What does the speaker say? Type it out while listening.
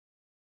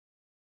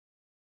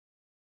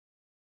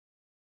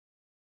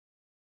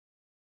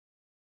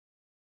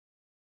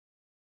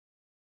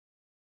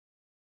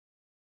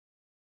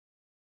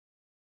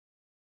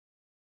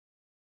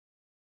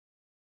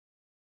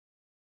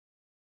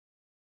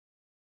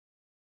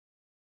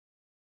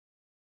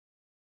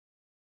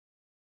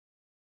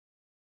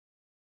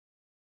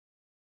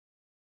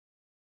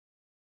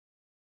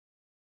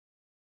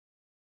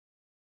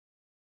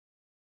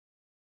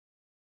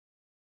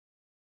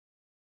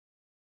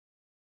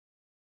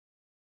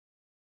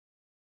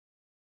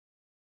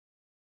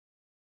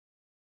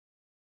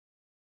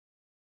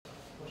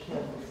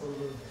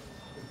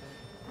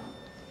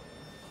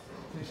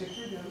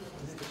Teşekkür ediyoruz.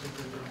 Biz de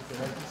teşekkür ederiz.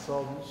 Herkes sağ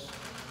olmuş.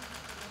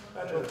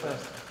 Çok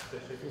ters.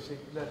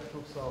 Teşekkürler.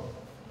 Çok sağ olun.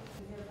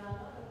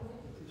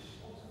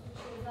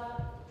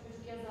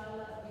 Çocuk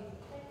yazarla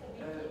birlikte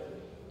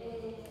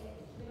tabii ki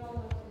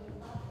 2014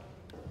 yılında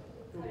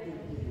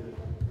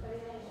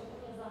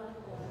yazarlık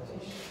olarak.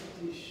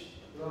 Müthiş.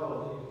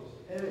 Bravo.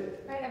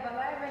 Evet.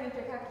 Merhabalar, ben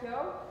İpek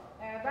Akyol.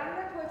 Ben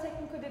de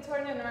Politeknik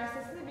Auditorya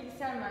Üniversitesi'nde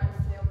bilgisayar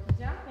mühendisliği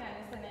okuyacağım. Yani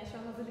seneye şu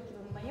an hazırlık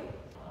yılındayım.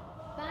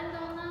 Ben de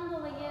ondan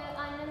dolayı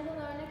annemden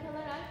örnek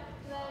alarak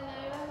ve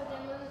Merve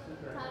hocamın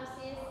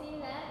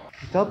tavsiyesiyle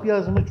Kitap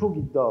yazma çok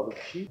iddialı bir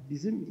şey.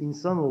 Bizim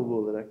insanoğlu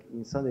olarak,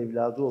 insan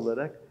evladı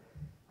olarak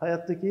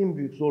hayattaki en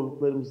büyük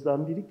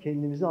zorluklarımızdan biri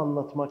kendimizi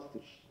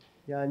anlatmaktır.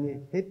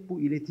 Yani hep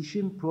bu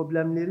iletişim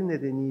problemleri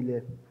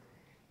nedeniyle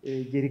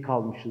geri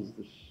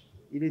kalmışızdır.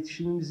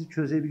 İletişimimizi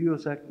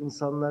çözebiliyorsak,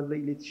 insanlarla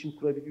iletişim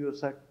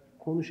kurabiliyorsak,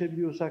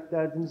 konuşabiliyorsak,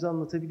 derdimizi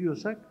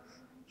anlatabiliyorsak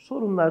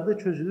sorunlar da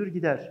çözülür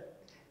gider.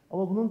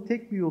 Ama bunun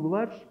tek bir yolu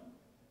var,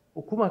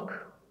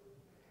 okumak.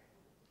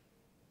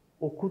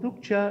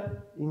 Okudukça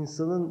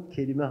insanın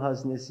kelime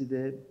haznesi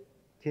de,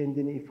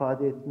 kendini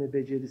ifade etme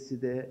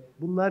becerisi de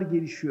bunlar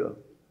gelişiyor.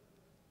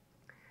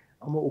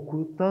 Ama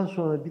okuduktan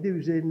sonra bir de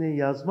üzerine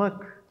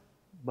yazmak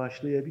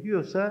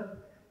başlayabiliyorsa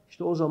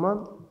işte o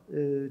zaman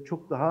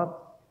çok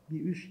daha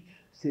bir üst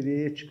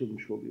seviyeye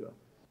çıkılmış oluyor.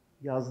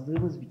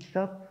 Yazdığınız bir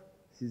kitap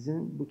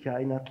sizin bu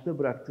kainatta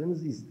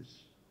bıraktığınız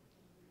izdir.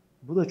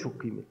 Bu da çok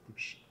kıymetli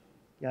bir şey.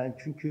 Yani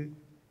çünkü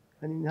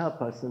hani ne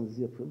yaparsanız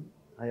yapın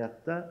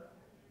hayatta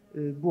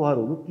buhar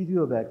olup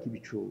gidiyor belki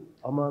birçoğu.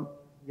 Ama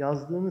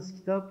yazdığınız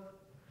kitap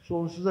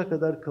sonsuza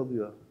kadar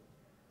kalıyor.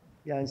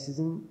 Yani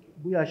sizin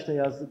bu yaşta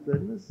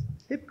yazdıklarınız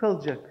hep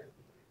kalacak.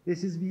 Ve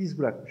siz bir iz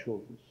bırakmış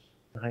oldunuz.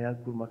 Hayal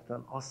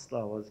kurmaktan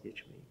asla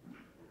vazgeçmeyin.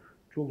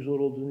 Çok zor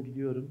olduğunu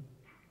biliyorum.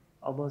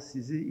 Ama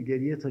sizi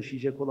ileriye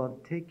taşıyacak olan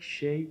tek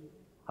şey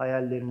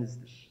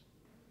hayallerinizdir.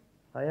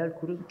 Hayal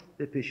kurun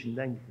ve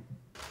peşinden gidin.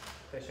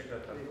 Teşekkür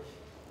ederim.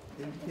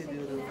 Tebrik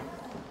ediyorum.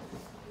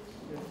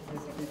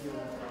 Tebrik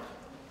ediyorum.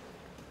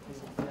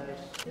 Tebrikler.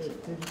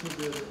 Evet, tebrik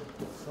ediyorum.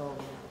 Sağ olun.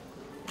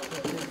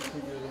 Çok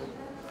tebrik ediyorum.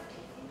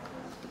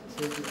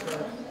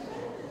 Tebrikler.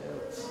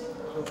 Evet,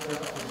 çok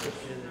tebrik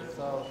ederim.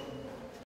 Sağ olun.